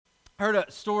I heard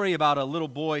a story about a little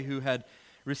boy who had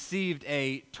received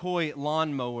a toy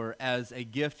lawnmower as a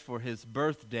gift for his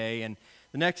birthday, and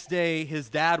the next day his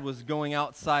dad was going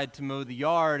outside to mow the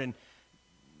yard, and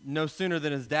no sooner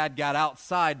than his dad got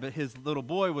outside, but his little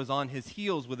boy was on his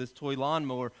heels with his toy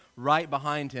lawnmower right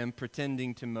behind him,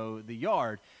 pretending to mow the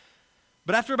yard.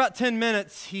 But after about 10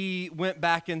 minutes, he went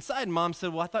back inside, and Mom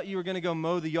said, "Well, I thought you were going to go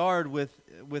mow the yard with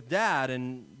Dad."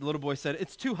 And the little boy said,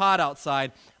 "It's too hot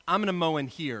outside. I'm going to mow in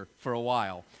here for a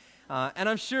while." And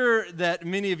I'm sure that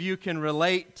many of you can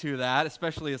relate to that,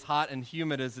 especially as hot and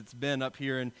humid as it's been up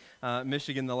here in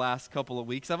Michigan the last couple of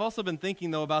weeks. I've also been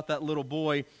thinking, though, about that little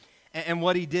boy and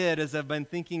what he did as I've been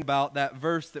thinking about that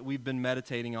verse that we've been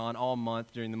meditating on all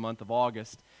month during the month of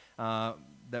August.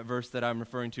 That verse that I'm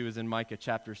referring to is in Micah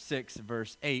chapter 6,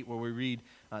 verse 8, where we read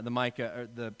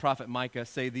the prophet Micah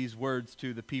say these words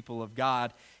to the people of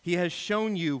God. "He has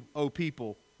shown you, O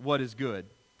people, what is good.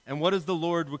 And what does the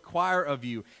Lord require of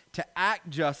you? To act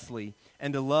justly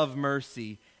and to love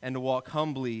mercy and to walk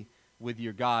humbly with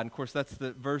your God." And of course, that's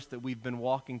the verse that we've been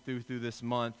walking through this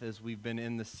month as we've been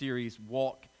in the series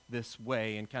Walk This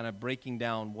Way, and kind of breaking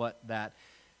down what that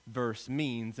verse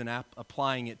means and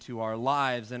applying it to our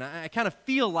lives. And I kind of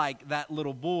feel like that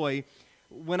little boy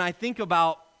when I think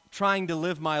about trying to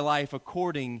live my life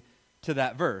according to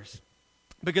that verse.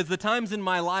 Because the times in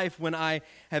my life when I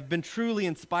have been truly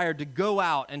inspired to go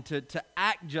out and to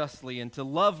act justly and to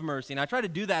love mercy, and I try to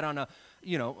do that on a,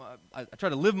 I try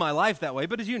to live my life that way,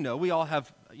 but as you know, we all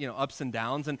have, ups and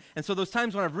downs. And so those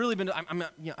times when I've really been,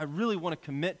 I really want to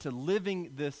commit to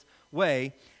living this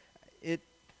way, it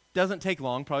doesn't take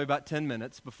long, probably about 10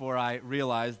 minutes, before I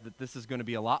realize that this is going to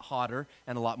be a lot hotter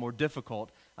and a lot more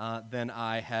difficult than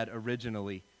I had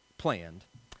originally planned.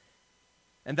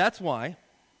 And that's why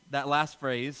that last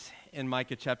phrase in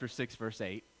Micah chapter 6, verse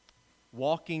 8,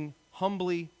 walking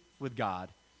humbly with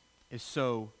God, is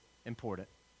so important.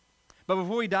 But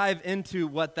before we dive into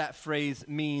what that phrase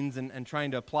means and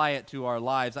trying to apply it to our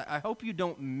lives, I hope you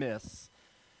don't miss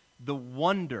the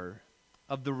wonder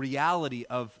of the reality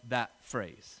of that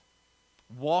phrase,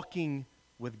 walking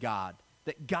with God.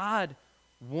 That God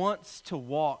wants to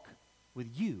walk with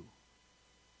you,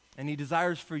 and He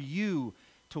desires for you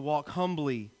to walk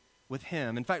humbly with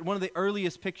Him. In fact, one of the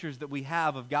earliest pictures that we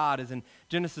have of God is in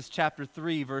Genesis chapter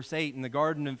 3, verse 8, in the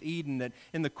Garden of Eden, that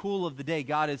in the cool of the day,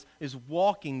 God is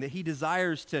walking, that He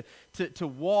desires to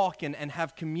walk and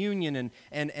have communion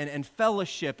and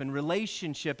fellowship and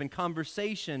relationship and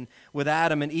conversation with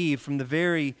Adam and Eve from the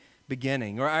very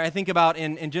beginning. Or I think about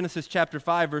in Genesis chapter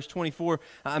 5, verse 24,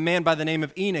 a man by the name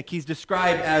of Enoch. He's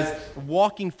described as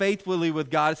walking faithfully with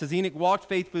God. It says Enoch walked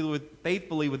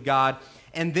faithfully with God,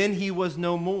 and then he was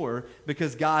no more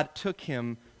because God took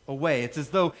him away. It's as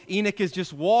though Enoch is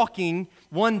just walking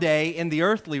one day in the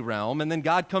earthly realm, and then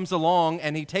God comes along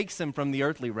and He takes him from the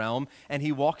earthly realm and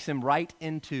He walks him right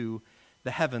into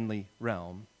the heavenly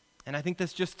realm. And I think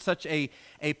that's just such a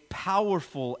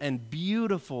powerful and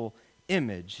beautiful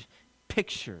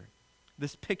picture,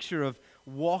 this picture of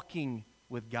walking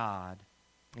with God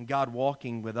and God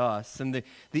walking with us. And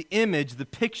the image, the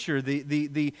picture,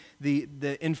 the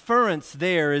inference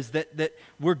there is that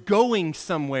we're going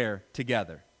somewhere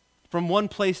together, from one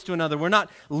place to another. We're not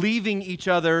leaving each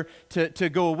other to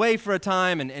go away for a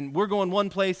time, and we're going one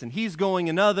place and He's going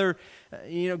another.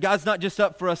 God's not just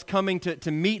up for us coming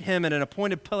to meet Him at an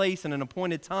appointed place and an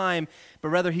appointed time, but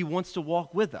rather He wants to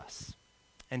walk with us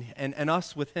and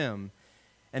us with Him.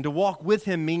 And to walk with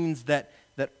Him means that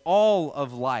all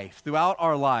of life, throughout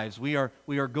our lives, we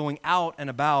are going out and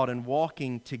about and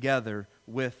walking together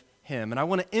with Him. And I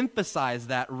want to emphasize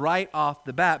that right off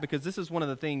the bat, because this is one of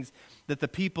the things that the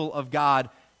people of God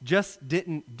just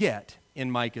didn't get in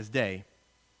Micah's day.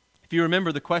 If you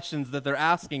remember the questions that they're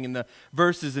asking in the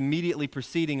verses immediately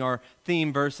preceding our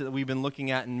theme verse that we've been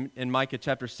looking at in Micah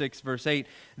chapter 6, verse 8,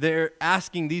 they're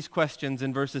asking these questions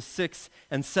in verses 6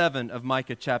 and 7 of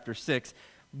Micah chapter 6.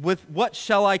 With what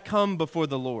shall I come before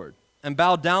the Lord and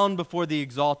bow down before the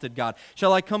exalted God?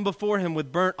 Shall I come before Him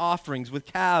with burnt offerings, with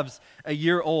calves a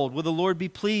year old? Will the Lord be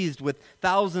pleased with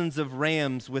thousands of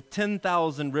rams, with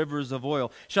 10,000 rivers of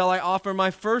oil? Shall I offer my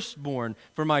firstborn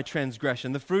for my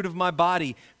transgression, the fruit of my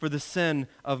body for the sin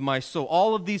of my soul?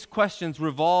 All of these questions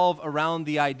revolve around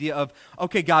the idea of,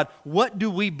 okay, God, what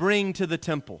do we bring to the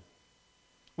temple?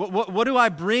 What do I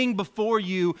bring before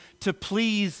you to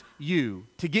please you,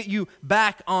 to get you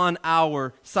back on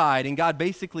our side? And God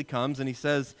basically comes and He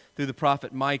says through the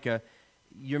prophet Micah,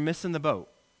 you're missing the boat.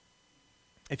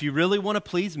 If you really want to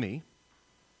please me,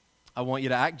 I want you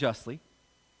to act justly.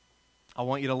 I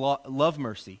want you to love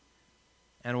mercy.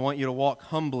 And I want you to walk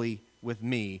humbly with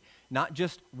me. not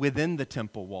just within the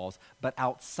temple walls, but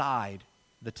outside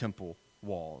the temple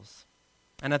walls.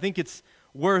 And I think it's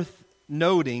worth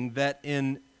noting that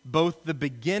in both the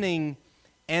beginning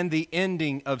and the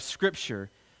ending of Scripture,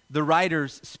 the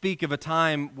writers speak of a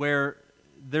time where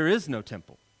there is no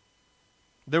temple.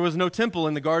 There was no temple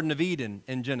in the Garden of Eden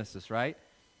in Genesis, right?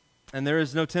 And there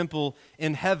is no temple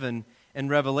in heaven in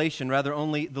Revelation. Rather,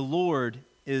 only the Lord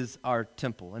is our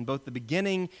temple. In both the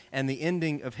beginning and the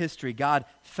ending of history, God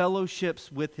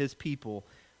fellowships with his people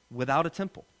without a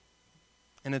temple,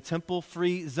 in a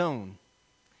temple-free zone.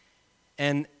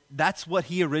 And that's what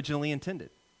he originally intended.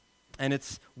 And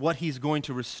it's what he's going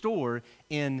to restore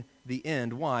in the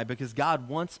end. Why? Because God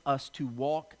wants us to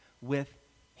walk with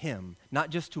him, not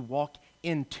just to walk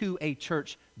into a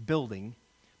church building,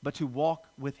 but to walk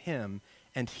with him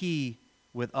and he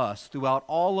with us throughout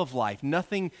all of life.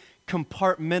 Nothing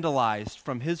compartmentalized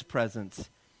from his presence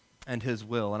and his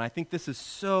will. And I think this is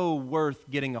so worth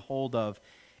getting a hold of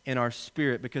in our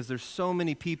spirit, because there's so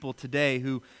many people today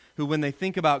who when they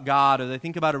think about God or they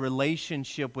think about a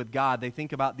relationship with God, they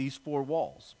think about these four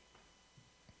walls.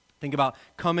 Think about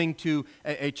coming to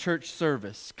a church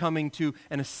service, coming to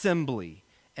an assembly,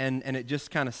 and it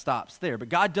just kind of stops there. But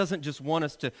God doesn't just want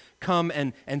us to come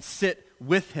and sit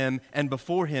with him and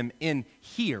before him in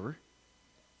here.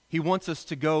 He wants us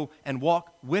to go and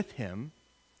walk with him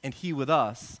and he with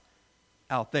us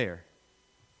out there.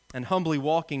 And humbly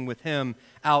walking with him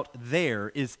out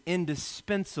there is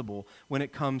indispensable when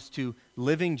it comes to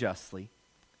living justly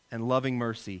and loving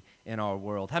mercy in our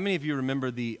world. How many of you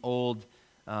remember the old,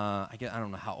 I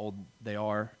don't know how old they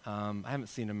are. I haven't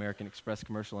seen an American Express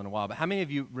commercial in a while, but how many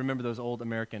of you remember those old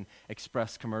American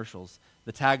Express commercials?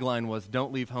 The tagline was,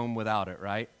 "Don't leave home without it,"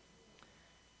 right?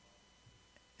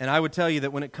 And I would tell you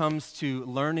that when it comes to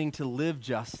learning to live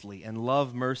justly and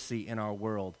love mercy in our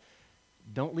world,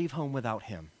 don't leave home without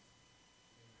him.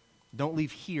 Don't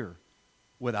leave here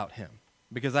without him,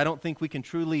 because I don't think we can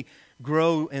truly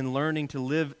grow in learning to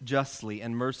live justly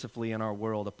and mercifully in our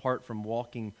world apart from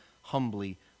walking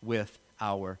humbly with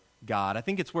our God. I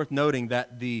think it's worth noting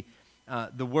that the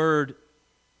word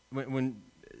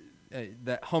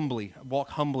that humbly,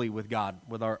 walk humbly with God,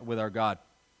 with our God.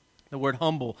 The word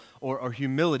humble or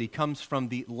humility comes from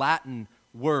the Latin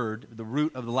word, the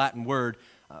root of the Latin word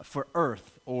for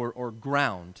earth or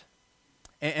ground.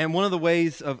 And one of the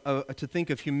ways to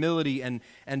think of humility and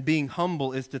being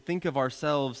humble is to think of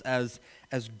ourselves as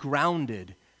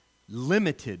grounded,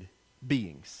 limited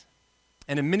beings.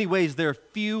 And in many ways, there are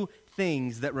few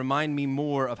things that remind me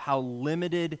more of how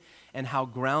limited and how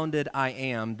grounded I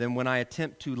am than when I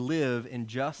attempt to live in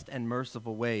just and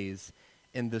merciful ways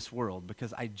in this world,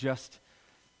 because I just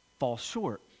fall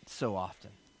short so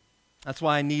often. That's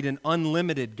why I need an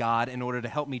unlimited God in order to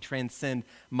help me transcend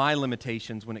my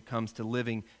limitations when it comes to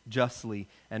living justly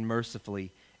and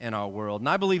mercifully in our world. And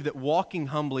I believe that walking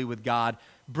humbly with God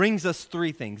brings us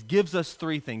three things, gives us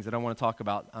three things that I want to talk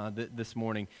about this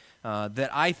morning that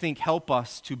I think help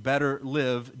us to better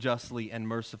live justly and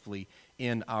mercifully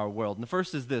in our world. And the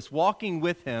first is this: walking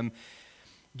with him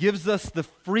gives us the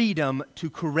freedom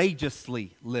to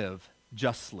courageously live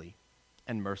justly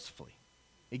and mercifully.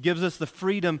 It gives us the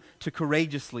freedom to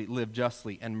courageously live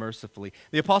justly and mercifully.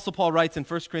 The Apostle Paul writes in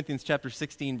 1 Corinthians chapter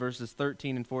 16, verses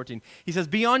 13 and 14. He says,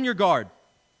 "Be on your guard.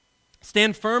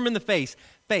 Stand firm in the faith.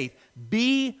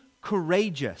 Be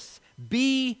courageous.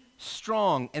 Be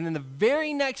strong." And then the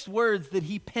very next words that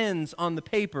he pens on the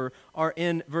paper are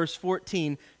in verse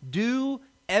 14. "Do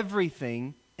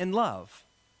everything in love."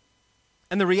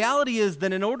 And the reality is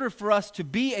that in order for us to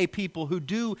be a people who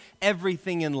do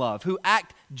everything in love, who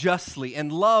act justly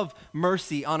and love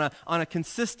mercy on a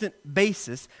consistent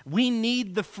basis, we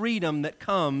need the freedom that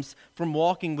comes from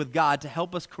walking with God to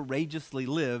help us courageously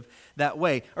live that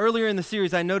way. Earlier in the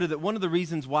series, I noted that one of the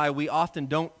reasons why we often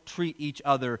don't treat each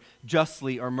other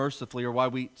justly or mercifully, or why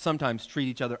we sometimes treat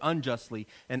each other unjustly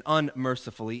and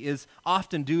unmercifully, is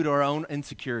often due to our own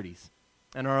insecurities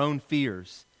and our own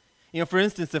fears. You know, for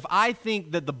instance, if I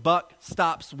think that the buck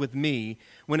stops with me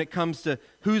when it comes to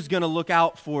who's going to look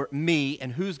out for me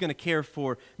and who's going to care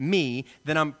for me,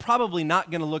 then I'm probably not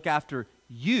going to look after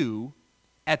you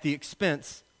at the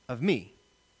expense of me.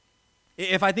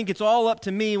 If I think it's all up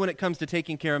to me when it comes to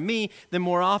taking care of me, then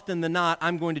more often than not,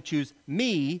 I'm going to choose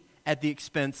me at the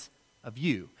expense of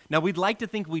you. Now, we'd like to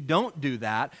think we don't do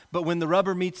that, but when the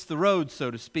rubber meets the road,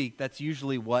 so to speak, that's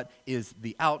usually what is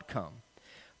the outcome.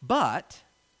 But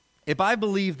if I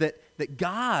believe that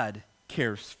God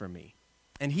cares for me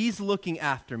and he's looking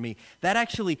after me, that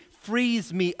actually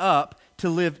frees me up to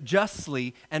live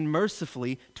justly and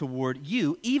mercifully toward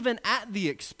you, even at the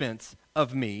expense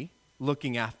of me,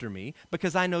 looking after me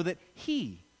because I know that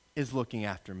he is looking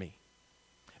after me.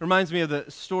 It reminds me of the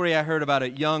story I heard about a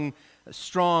young,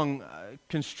 strong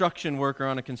construction worker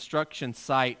on a construction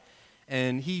site.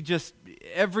 And he just,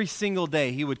 every single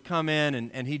day, he would come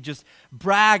in and he'd just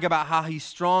brag about how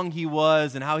strong he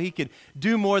was and how he could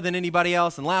do more than anybody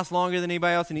else and last longer than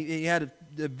anybody else. And he had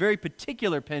a very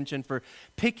particular penchant for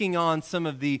picking on some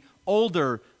of the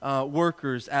older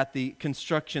workers at the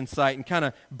construction site and kind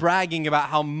of bragging about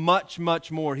how much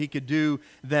more he could do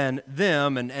than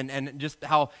them and just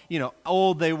how,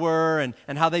 old they were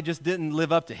and how they just didn't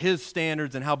live up to his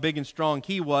standards and how big and strong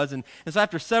he was. And so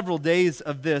after several days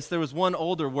of this, there was one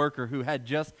older worker who had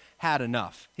just had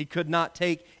enough. He could not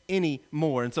take any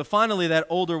more. And so finally that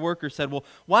older worker said, well,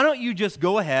 why don't you just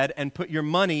go ahead and put your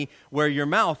money where your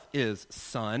mouth is,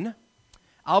 son?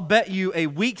 I'll bet you a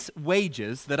week's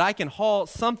wages that I can haul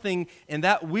something in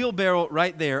that wheelbarrow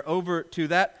right there over to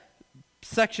that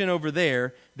section over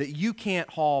there that you can't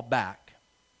haul back.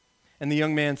 And the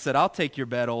young man said, I'll take your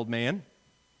bet, old man.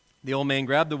 The old man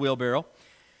grabbed the wheelbarrow,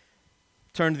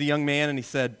 turned to the young man, and he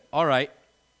said, all right,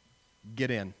 get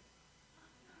in.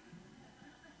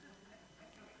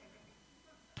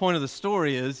 Point of the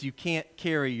story is you can't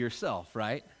carry yourself,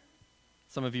 right?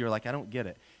 Some of you are like, I don't get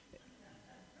it.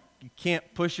 You can't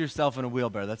push yourself in a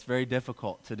wheelbarrow. That's very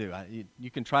difficult to do.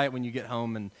 You can try it when you get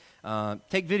home and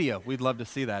take video. We'd love to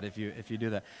see that if you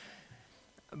do that.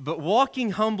 But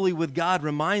walking humbly with God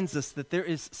reminds us that there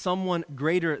is someone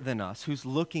greater than us who's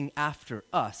looking after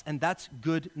us. And that's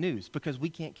good news because we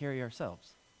can't carry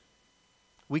ourselves.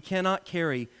 We cannot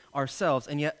carry ourselves,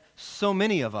 and yet so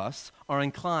many of us are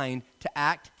inclined to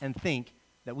act and think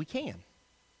that we can.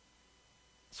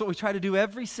 That's what we try to do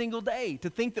every single day, to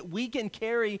think that we can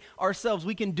carry ourselves,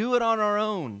 we can do it on our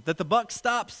own, that the buck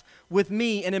stops with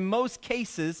me. And in most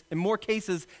cases, in more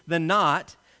cases than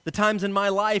not, the times in my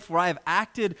life where I have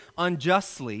acted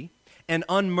unjustly and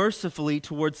unmercifully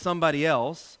towards somebody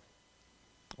else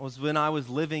was when I was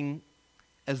living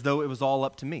as though it was all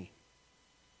up to me.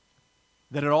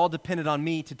 That it all depended on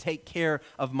me to take care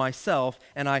of myself,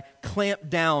 and I clamped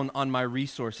down on my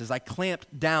resources. I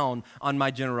clamped down on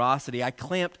my generosity. I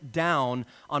clamped down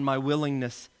on my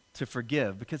willingness to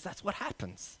forgive, because that's what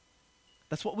happens.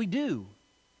 That's what we do.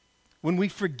 When we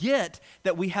forget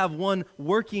that we have one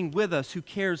working with us who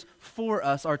cares for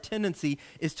us, our tendency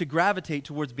is to gravitate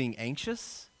towards being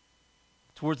anxious,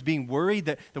 towards being worried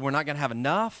that we're not going to have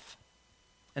enough,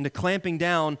 and to clamping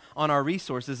down on our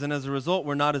resources. And as a result,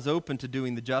 we're not as open to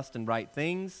doing the just and right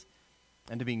things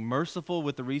and to being merciful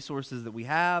with the resources that we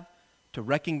have, to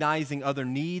recognizing other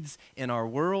needs in our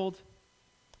world.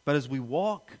 But as we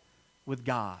walk with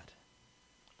God,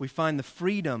 we find the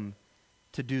freedom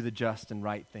to do the just and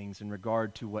right things in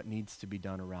regard to what needs to be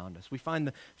done around us. We find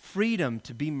the freedom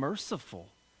to be merciful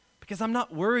because I'm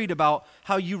not worried about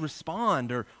how you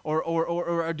respond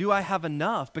or do I have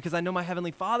enough, because I know my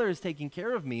Heavenly Father is taking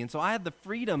care of me. And so I have the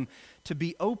freedom to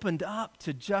be opened up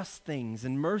to just things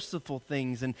and merciful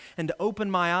things and to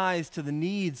open my eyes to the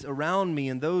needs around me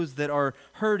and those that are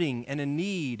hurting and in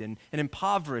need and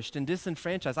impoverished and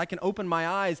disenfranchised. I can open my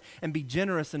eyes and be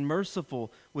generous and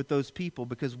merciful with those people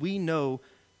because we know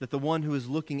that the one who is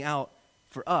looking out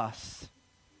for us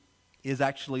is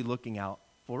actually looking out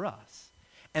for us.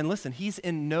 And listen, he's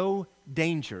in no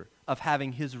danger of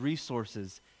having his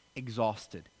resources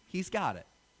exhausted. He's got it.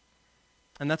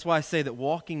 And that's why I say that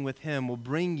walking with him will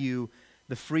bring you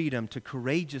the freedom to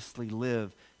courageously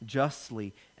live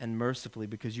justly and mercifully,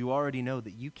 because you already know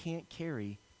that you can't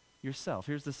carry yourself.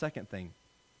 Here's the second thing.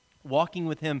 Walking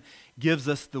with him gives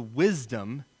us the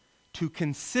wisdom to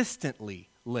consistently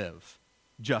live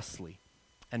justly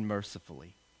and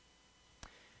mercifully.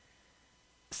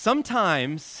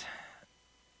 Sometimes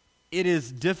it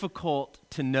is difficult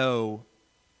to know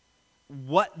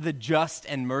what the just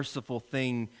and merciful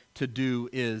thing to do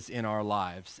is in our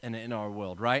lives and in our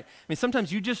world, right? I mean,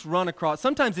 sometimes you just run across,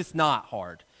 sometimes it's not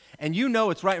hard. And you know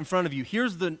it's right in front of you.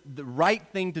 Here's the right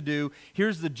thing to do.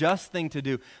 Here's the just thing to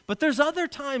do. But there's other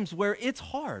times where it's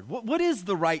hard. What is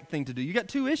the right thing to do? You got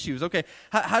two issues. Okay,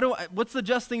 what's the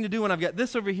just thing to do when I've got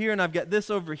this over here and I've got this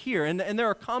over here? And there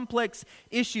are complex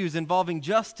issues involving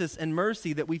justice and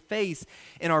mercy that we face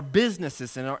in our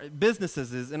businesses,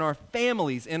 in our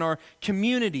families, in our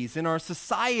communities, in our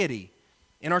society,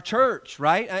 in our church,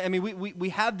 right? I mean, we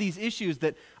have these issues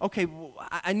that, okay,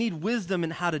 I need wisdom in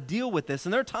how to deal with this.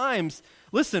 And there are times,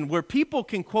 listen, where people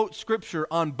can quote Scripture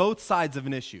on both sides of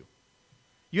an issue.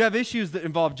 You have issues that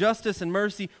involve justice and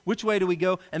mercy. Which way do we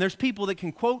go? And there's people that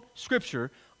can quote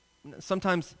Scripture.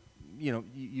 Sometimes,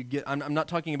 you get, I'm not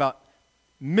talking about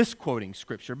misquoting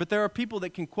Scripture, but there are people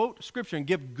that can quote Scripture and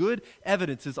give good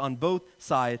evidences on both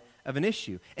sides of an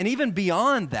issue. And even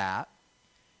beyond that,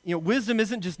 wisdom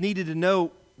isn't just needed to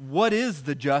know what is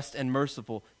the just and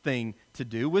merciful thing to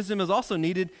do. Wisdom is also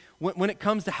needed when it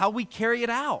comes to how we carry it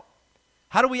out.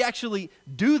 How do we actually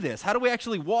do this? How do we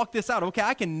actually walk this out? Okay,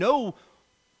 I can know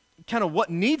kind of what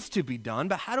needs to be done,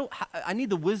 but I need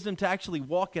the wisdom to actually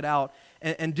walk it out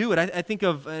and do it. I think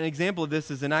of an example of this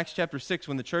is in Acts chapter 6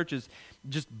 when the church is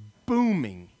just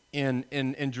booming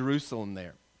in Jerusalem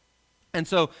there. And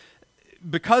so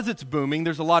because it's booming,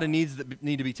 there's a lot of needs that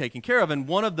need to be taken care of, and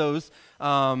one of those,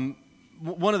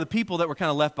 one of the people that were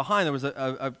kind of left behind, there was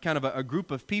a kind of a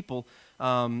group of people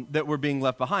that were being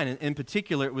left behind. In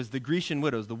particular, it was the Grecian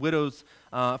widows, the widows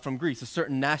from Greece. A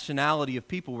certain nationality of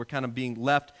people were kind of being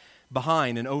left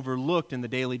behind and overlooked in the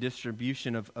daily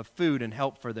distribution of food and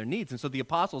help for their needs. And so the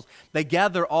apostles, they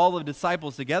gather all of the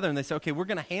disciples together and they say, okay, we're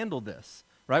going to handle this.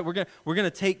 Right? We're going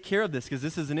to take care of this because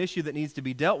this is an issue that needs to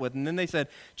be dealt with. And then they said,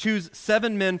 choose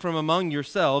 7 men from among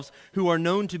yourselves who are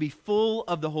known to be full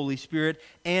of the Holy Spirit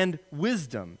and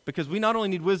wisdom. Because we not only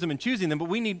need wisdom in choosing them, but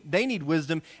they need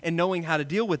wisdom in knowing how to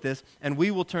deal with this, and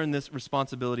we will turn this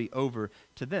responsibility over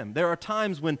to them. There are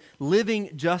times when living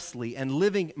justly and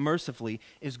living mercifully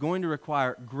is going to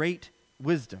require great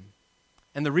wisdom.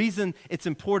 And the reason it's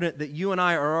important that you and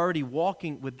I are already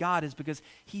walking with God is because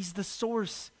He's the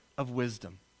source of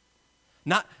wisdom.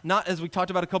 Not as we talked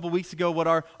about a couple weeks ago, what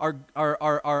our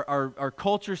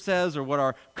culture says or what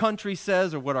our country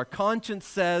says or what our conscience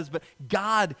says, but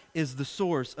God is the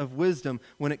source of wisdom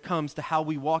when it comes to how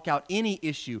we walk out any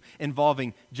issue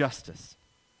involving justice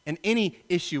and any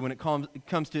issue when it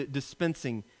comes to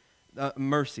dispensing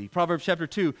mercy. Proverbs chapter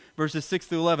 2, verses 6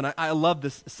 through 11. I love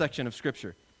this section of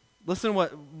Scripture. Listen to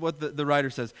what the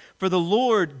writer says. For the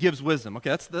Lord gives wisdom. Okay,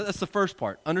 that's the first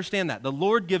part. Understand that. The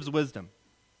Lord gives wisdom.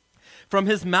 From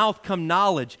His mouth come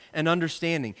knowledge and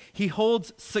understanding. He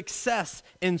holds success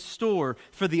in store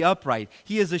for the upright.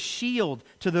 He is a shield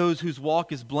to those whose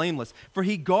walk is blameless. For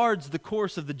He guards the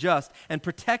course of the just and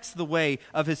protects the way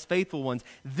of His faithful ones.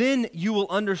 Then you will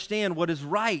understand what is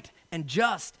right and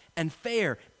just and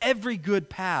fair, every good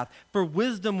path. For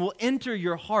wisdom will enter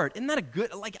your heart. Isn't that a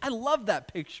good, I love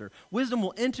that picture. Wisdom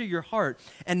will enter your heart,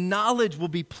 and knowledge will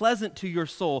be pleasant to your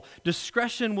soul.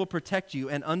 Discretion will protect you,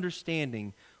 and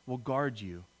understanding will guard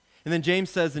you. And then James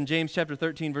says in James chapter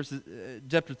 3,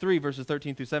 verses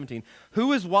 13 through 17,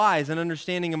 who is wise and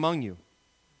understanding among you?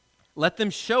 Let them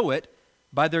show it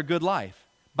by their good life,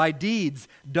 by deeds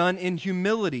done in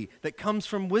humility that comes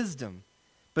from wisdom.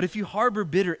 But if you harbor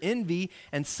bitter envy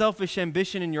and selfish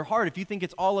ambition in your heart, if you think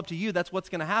it's all up to you, that's what's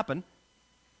going to happen.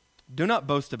 Do not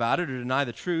boast about it or deny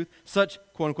the truth. Such,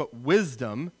 quote-unquote,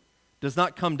 wisdom does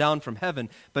not come down from heaven,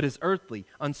 but is earthly,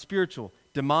 unspiritual,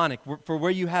 demonic. For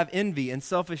where you have envy and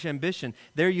selfish ambition,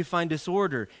 there you find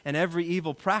disorder and every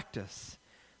evil practice.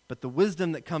 But the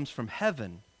wisdom that comes from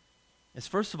heaven is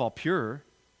first of all pure,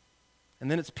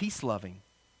 and then it's peace-loving,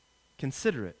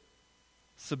 considerate,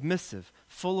 submissive,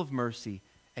 full of mercy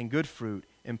and good fruit,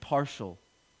 impartial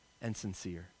and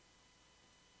sincere.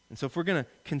 And so if we're going to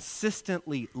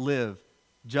consistently live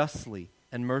justly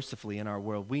and mercifully in our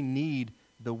world, we need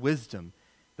the wisdom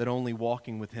that only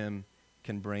walking with Him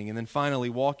can bring. And then finally,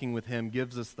 walking with Him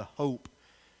gives us the hope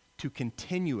to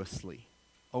continuously,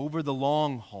 over the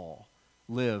long haul,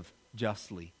 live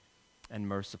justly and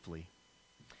mercifully.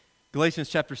 Galatians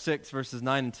chapter 6, verses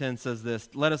 9 and 10 says this,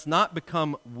 let us not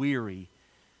become weary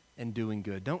in doing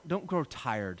good. Don't grow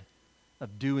tired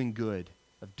of doing good,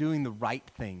 of doing the right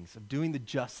things, of doing the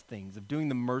just things, of doing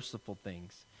the merciful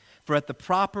things. For at the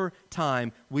proper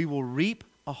time, we will reap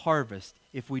a harvest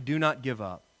if we do not give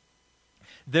up.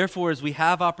 Therefore, as we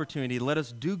have opportunity, let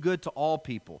us do good to all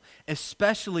people,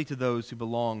 especially to those who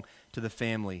belong to the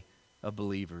family of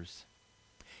believers.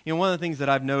 You know, one of the things that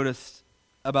I've noticed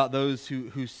about those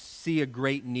who see a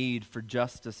great need for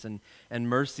justice and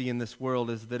mercy in this world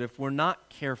is that if we're not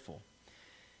careful,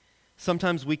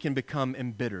 sometimes we can become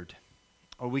embittered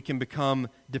or we can become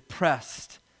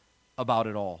depressed about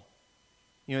it all.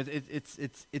 You know,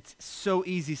 it's so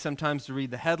easy sometimes to read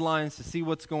the headlines, to see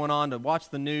what's going on, to watch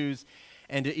the news,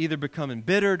 and to either become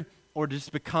embittered or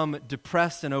just become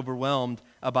depressed and overwhelmed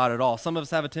about it all. Some of us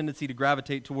have a tendency to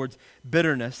gravitate towards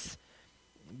bitterness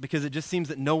because it just seems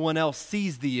that no one else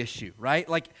sees the issue, right?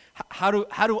 Like, how do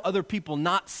other people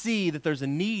not see that there's a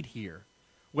need here,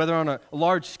 whether on a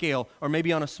large scale or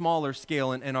maybe on a smaller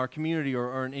scale in our community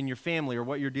or in your family or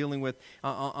what you're dealing with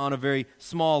on a very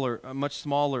smaller, a much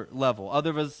smaller level.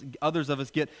 Others of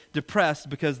us get depressed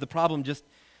because the problem just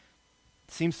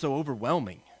seems so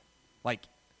overwhelming. Like,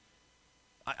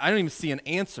 I don't even see an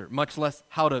answer, much less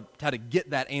how to get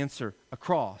that answer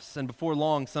across. And before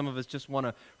long, some of us just want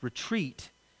to retreat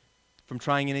from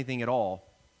trying anything at all.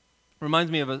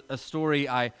 Reminds me of a story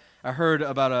I heard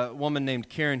about a woman named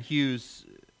Karen Hughes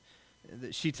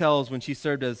that she tells when she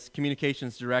served as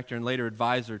communications director and later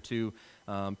advisor to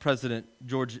President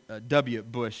George W.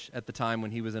 Bush at the time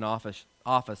when he was in office.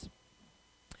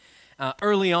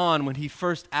 Early on, when he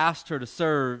first asked her to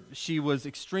serve, she was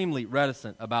extremely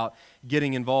reticent about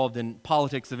getting involved in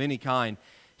politics of any kind.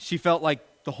 She felt like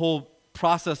the whole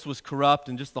process was corrupt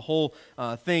and just the whole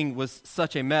thing was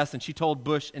such a mess. And she told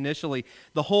Bush initially,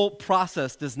 the whole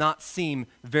process does not seem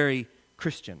very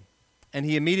Christian. And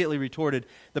he immediately retorted,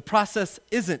 the process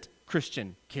isn't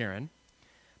Christian, Karen,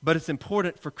 but it's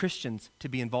important for Christians to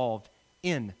be involved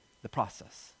in the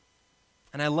process.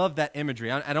 And I love that imagery.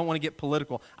 I don't want to get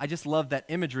political. I just love that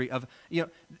imagery of,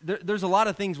 there's a lot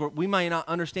of things where we might not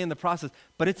understand the process,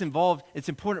 but it's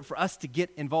important for us to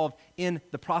get involved in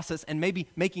the process and maybe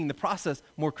making the process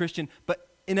more Christian, but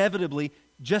inevitably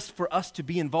just for us to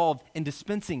be involved in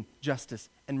dispensing justice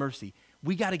and mercy.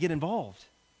 We got to get involved.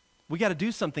 We got to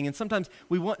do something. And sometimes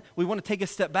we want to take a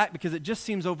step back because it just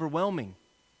seems overwhelming.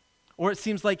 Or it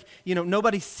seems like,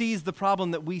 nobody sees the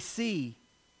problem that we see.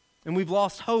 And we've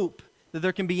lost hope that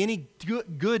there can be any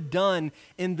good done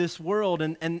in this world.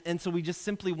 And so we just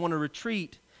simply want to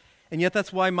retreat. And yet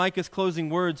that's why Micah's closing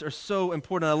words are so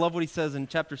important. I love what he says in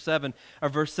chapter 7,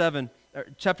 verse 7.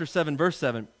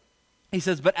 He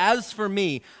says, but as for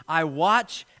me, I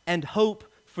watch and hope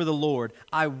for the Lord.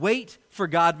 I wait for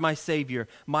God, my Savior.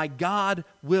 My God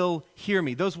will hear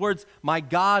me. Those words, my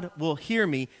God will hear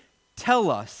me, tell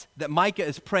us that Micah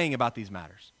is praying about these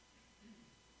matters.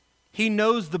 He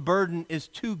knows the burden is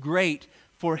too great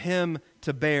for him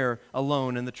to bear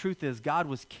alone. And the truth is, God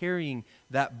was carrying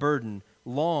that burden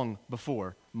long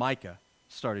before Micah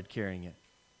started carrying it.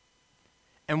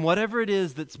 And whatever it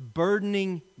is that's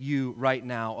burdening you right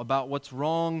now about what's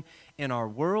wrong in our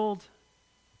world,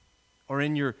 or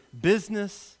in your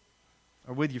business,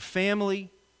 or with your family,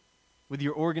 with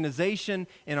your organization,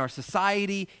 in our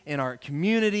society, in our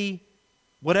community,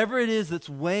 whatever it is that's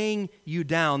weighing you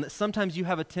down, that sometimes you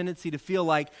have a tendency to feel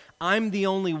like I'm the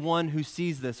only one who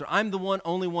sees this, or I'm the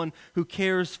only one who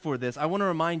cares for this, I want to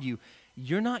remind you,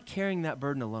 you're not carrying that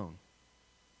burden alone.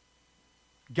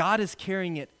 God is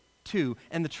carrying it too,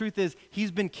 and the truth is,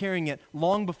 He's been carrying it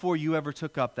long before you ever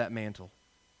took up that mantle.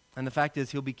 And the fact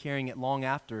is, He'll be carrying it long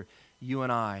after you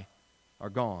and I are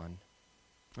gone.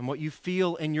 And what you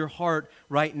feel in your heart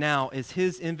right now is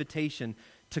His invitation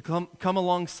to come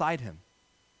alongside Him.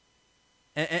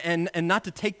 And not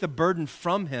to take the burden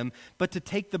from Him, but to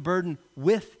take the burden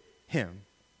with Him.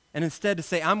 And instead to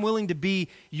say, I'm willing to be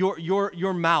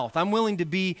your mouth. I'm willing to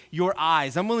be your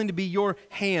eyes. I'm willing to be your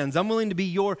hands. I'm willing to be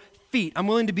your feet. I'm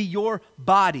willing to be your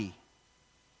body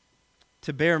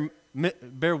to bear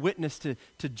witness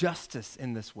to justice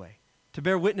in this way, to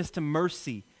bear witness to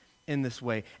mercy in this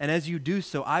way. And as you do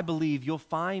so, I believe you'll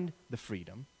find the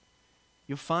freedom,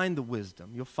 you'll find the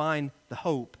wisdom, you'll find the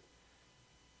hope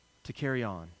to carry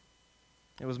on.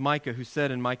 It was Micah who said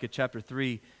in Micah chapter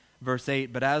 3, verse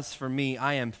 8, but as for me,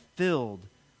 I am filled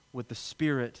with the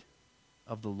Spirit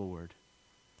of the Lord.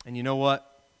 And you know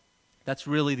what? That's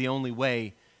really the only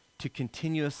way to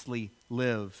continuously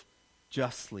live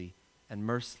justly and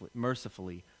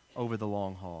mercifully over the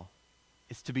long haul.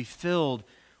 It's to be filled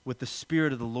with the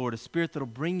Spirit of the Lord, a Spirit that'll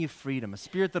bring you freedom, a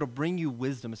Spirit that'll bring you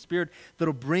wisdom, a Spirit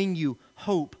that'll bring you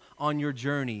hope on your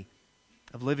journey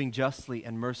of living justly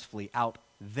and mercifully out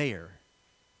there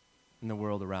in the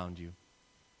world around you.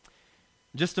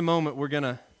 In just a moment, we're going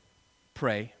to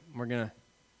pray. We're going to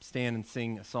stand and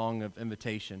sing a song of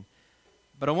invitation.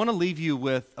 But I want to leave you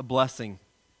with a blessing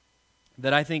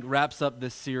that I think wraps up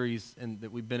this series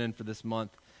that we've been in for this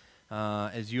month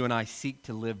as you and I seek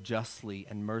to live justly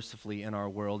and mercifully in our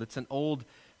world. It's an old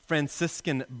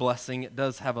Franciscan blessing. It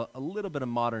does have a little bit of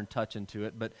modern touch into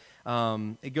it, but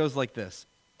it goes like this.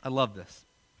 I love this.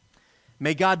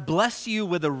 May God bless you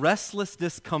with a restless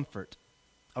discomfort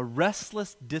at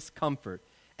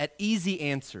easy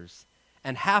answers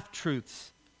and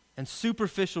half-truths and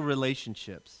superficial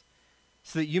relationships,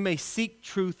 so that you may seek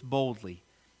truth boldly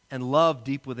and love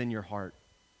deep within your heart.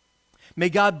 May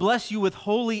God bless you with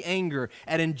holy anger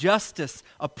at injustice,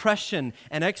 oppression,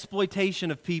 and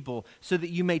exploitation of people, so that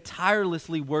you may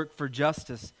tirelessly work for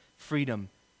justice, freedom,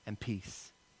 and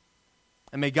peace.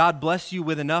 And may God bless you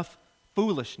with enough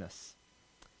foolishness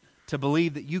to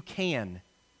believe that you can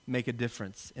make a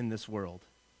difference in this world,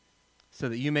 so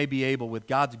that you may be able, with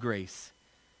God's grace,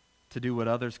 to do what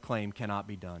others claim cannot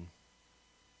be done.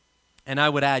 And I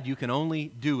would add, you can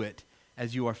only do it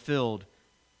as you are filled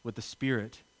with the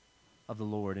Spirit of the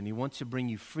Lord. And he wants to bring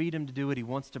you freedom to do it. He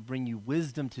wants to bring you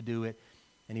wisdom to do it.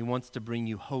 And he wants to bring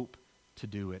you hope to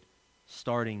do it,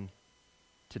 starting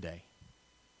today.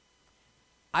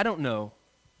 I don't know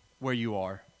where you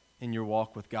are in your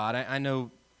walk with God. I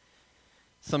know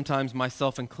sometimes,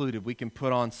 myself included, we can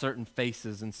put on certain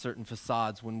faces and certain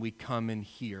facades when we come in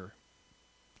here.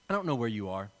 I don't know where you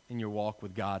are in your walk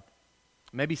with God.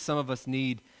 Maybe some of us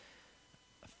need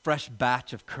a fresh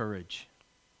batch of courage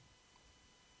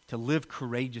to live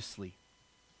courageously,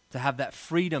 to have that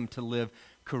freedom to live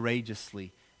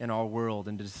courageously in our world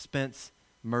and to dispense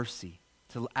mercy,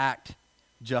 to act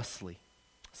justly.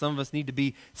 Some of us need to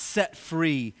be set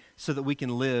free so that we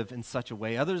can live in such a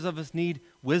way. Others of us need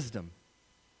wisdom.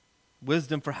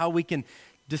 Wisdom for how we can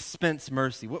dispense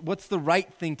mercy. What's the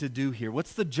right thing to do here?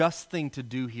 What's the just thing to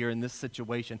do here in this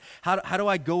situation? How do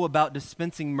I go about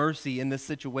dispensing mercy in this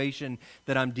situation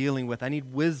that I'm dealing with? I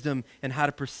need wisdom in how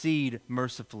to proceed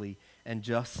mercifully and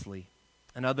justly.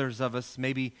 And others of us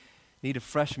maybe need a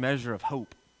fresh measure of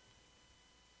hope.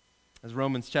 As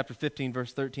Romans chapter 15,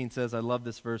 verse 13 says, I love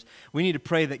this verse, we need to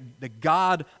pray that the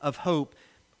God of hope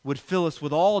would fill us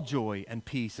with all joy and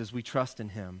peace as we trust in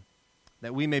him,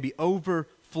 that we may be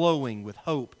overflowing with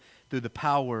hope through the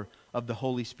power of the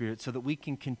Holy Spirit, so that we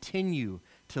can continue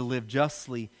to live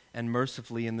justly and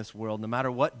mercifully in this world, no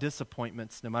matter what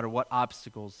disappointments, no matter what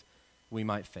obstacles we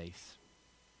might face.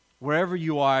 Wherever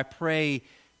you are, I pray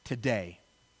today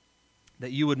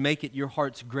that you would make it your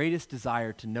heart's greatest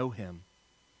desire to know him,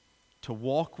 to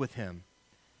walk with him,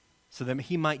 so that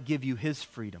he might give you his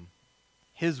freedom,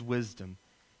 his wisdom,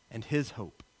 and his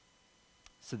hope,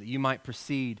 so that you might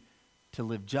proceed to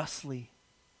live justly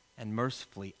and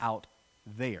mercifully out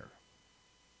there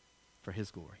for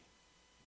his glory.